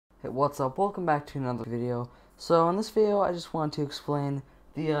Hey, what's up? Welcome back to another video. So in this video I just want to explain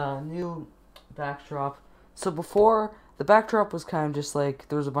the new backdrop. So before, the backdrop was kind of just like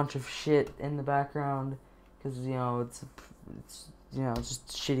there was a bunch of shit in the background because it's just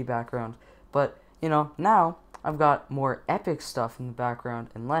shitty background. But now I've got more epic stuff in the background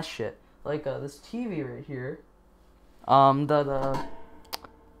and less shit, like this TV right here that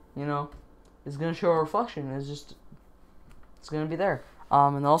is gonna show a reflection. It's gonna be there.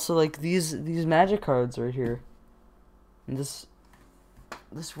 And also like these magic cards right here, and this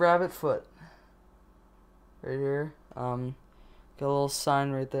rabbit foot right here. Got a little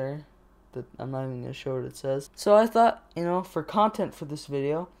sign right there that I'm not even gonna show what it says. So I thought, for content for this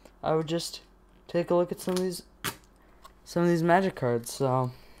video, I would just take a look at some of these magic cards.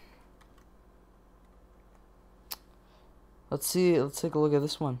 So let's take a look at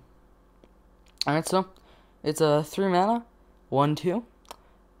this one. Alright, so it's a 3 mana, 1/2.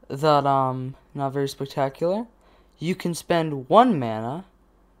 That not very spectacular. You can spend 1 mana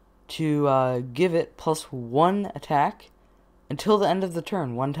to give it +1 attack until the end of the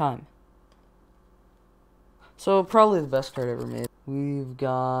turn, 1 time. So probably the best card ever made. We've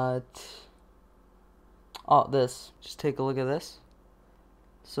got this. Just take a look at this.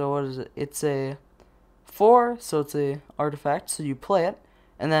 So what is it? It's a 4, so it's a artifact. So you play it,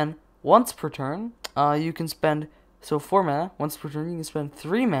 and then once per turn, you can spend. So 4 mana, once per turn, you can spend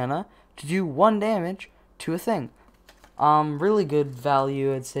 3 mana to do 1 damage to a thing. Really good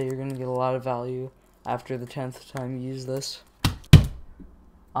value. I'd say you're gonna get a lot of value after the 10th time you use this.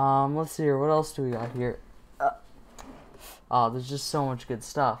 Let's see here. What else do we got here? There's just so much good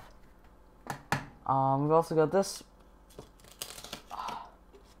stuff. We've also got this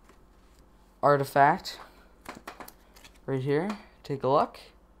artifact right here. Take a look.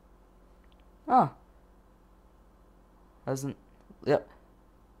 Yep.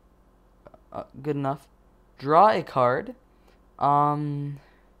 Good enough. Draw a card. So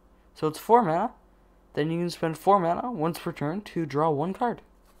it's 4 mana. Then you can spend 4 mana once per turn to draw 1 card.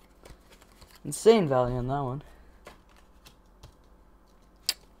 Insane value on that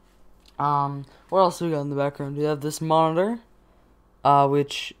one. What else do we got in the background? We have this monitor,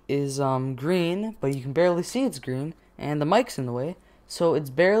 which is green, but you can barely see it's green, and the mic's in the way, so it's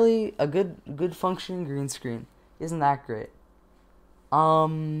barely a good functioning green screen. Isn't that great?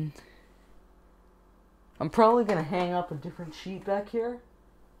 I'm probably gonna hang up a different sheet back here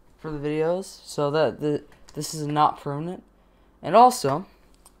for the videos, so that this is not permanent. And also,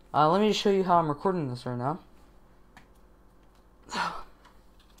 let me just show you how I'm recording this right now.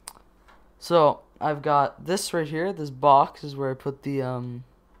 So I've got this right here. This box is where I put the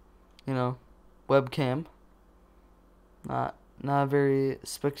webcam. Not a very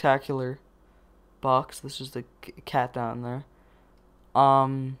spectacular box. This is the cat down there.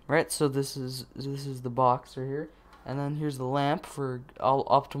 Right, so this is the box right here, and then here's the lamp for all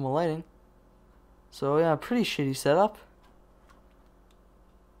optimal lighting. So yeah, pretty shitty setup,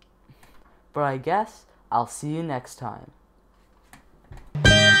 but I guess I'll see you next time.